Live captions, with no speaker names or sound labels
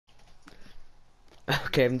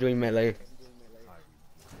Okay, I'm doing melee.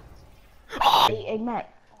 Hey,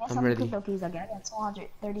 Mac, guess I'm how many ready. crypto keys I got? I got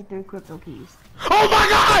 233 crypto keys. Oh my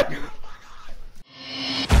god!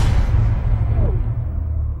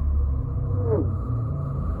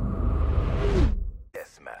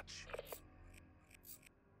 Deathmatch.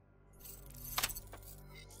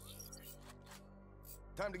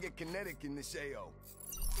 Time to get kinetic in this AO.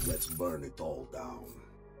 Let's burn it all down.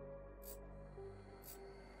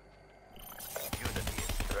 Unity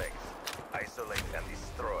in strength. Isolate and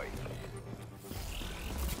destroy.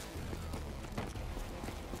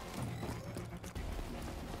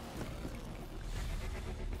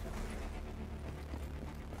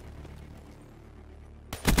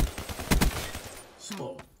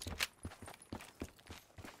 Smoke.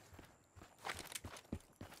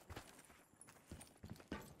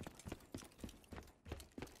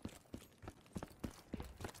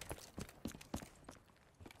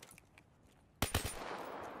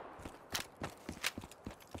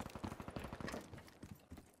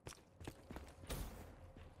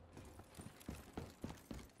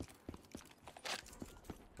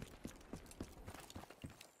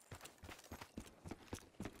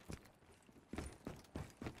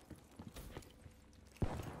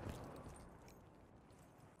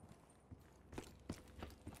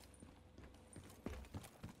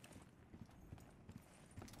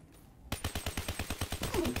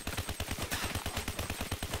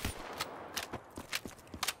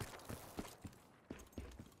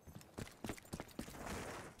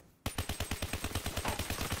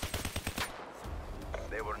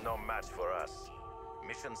 They were no match for us.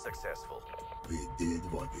 Mission successful. We did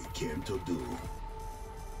what we came to do.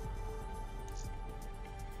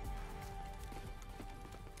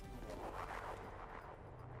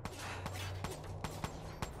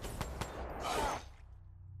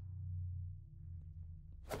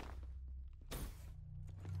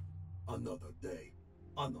 Another day,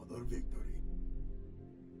 another victory.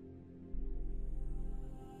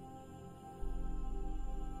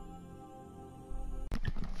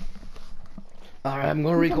 Alright, I'm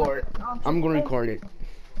gonna record. I'm gonna record it.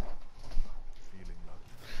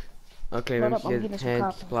 Okay, Load let up, I'm me getting see some 10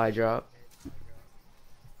 coffee. supply drop.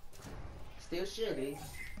 Still shitty.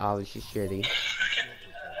 Oh, this is shitty.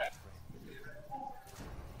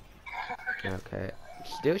 Okay.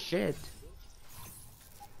 Still shit.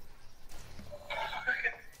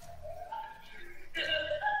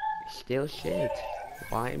 Still shit.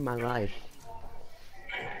 Why in my life?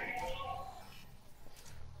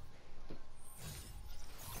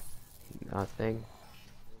 Nothing.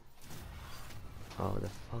 Oh, the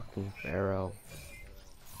fucking Pharaoh.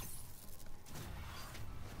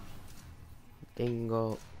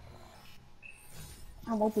 Dingo.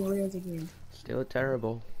 I'm open rails again. Still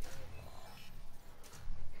terrible.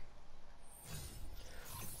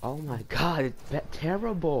 Oh my god, it's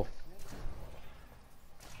terrible.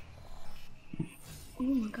 Oh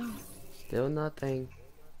my god. Still nothing.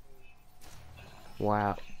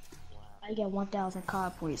 Wow. I got 1,000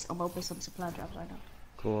 card points. I'm opening some supply drops right now.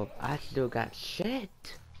 Cool. I still got shit.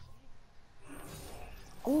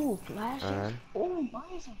 Oh, flashes. Oh,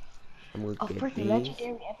 bison. I'm gonna A get freaking these.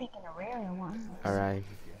 legendary, epic, and a rare one. Alright.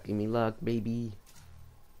 Give me luck, baby.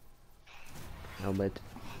 Helmet.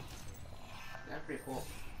 That's pretty cool.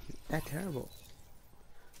 That's terrible.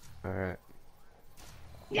 Alright.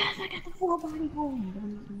 Yes, I got the full body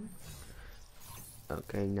boom.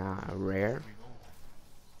 Okay, now rare.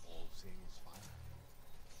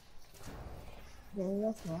 Yeah,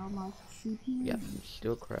 that's how much CP. Yep,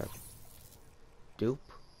 still crap. Dupe.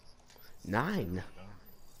 9.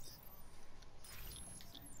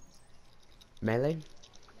 Melee.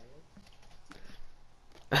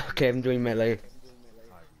 Okay, I'm doing melee.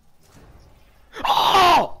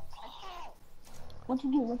 Oh! What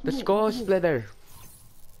you do? What you The do? skull What you do? splitter.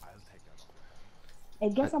 Hey,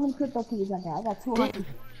 guess how many crypto keys I got? I got 200.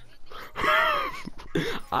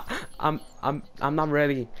 I'm not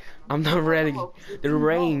ready. I'm not ready. The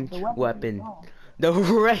range weapon. The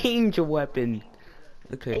range weapon.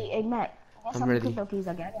 Okay. Hey, Mac, guess I'm how many ready. crypto keys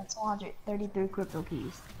I got? I got 233 crypto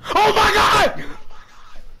keys. Oh my god!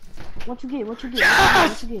 What you get? What you get?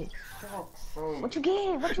 Yes! What you get? What you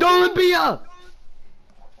get? What you The get? Olympia!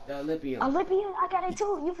 The Olympian. Olympia? I got it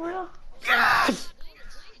too. You for real? Yes!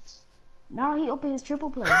 Now he opened his triple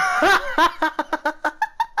play.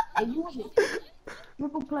 Hey, use it.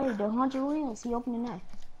 Triple play, the 100 wins. He opened that.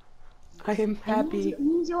 I am happy.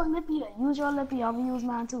 Use your Olympia. Use your Olympia. I'm gonna use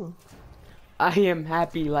mine too. I am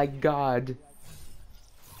happy like God.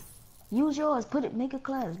 Use yours. Put it. Make a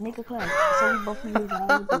class. Make a class. So we both can use our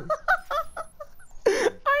Olympia.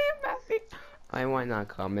 I am happy. I might not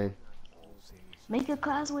come in. Make a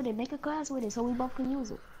class with it. Make a class with it so we both can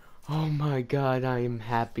use it. Oh my god, I am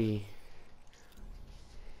happy.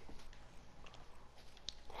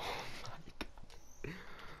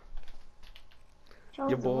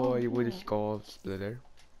 Your boy with a skull splitter.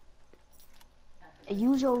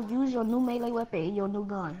 Use your new melee weapon and your new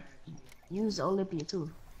gun. Use Olympia too.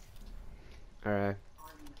 Alright.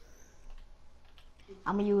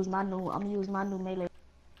 I'm gonna use my new melee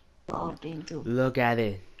thing too. Look at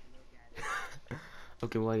it.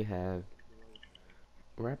 Okay, what do you have?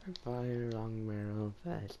 Rapid fire, long barrel,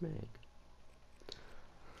 fast mag.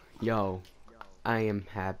 Yo, I am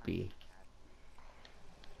happy.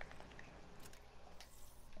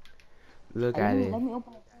 Look at it. Let me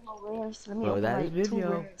open up 2 more rares. Let me Bro, open that like is 2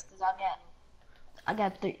 video. rares because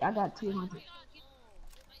I got 200.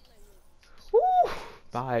 Woo!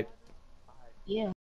 Bye. Yeah.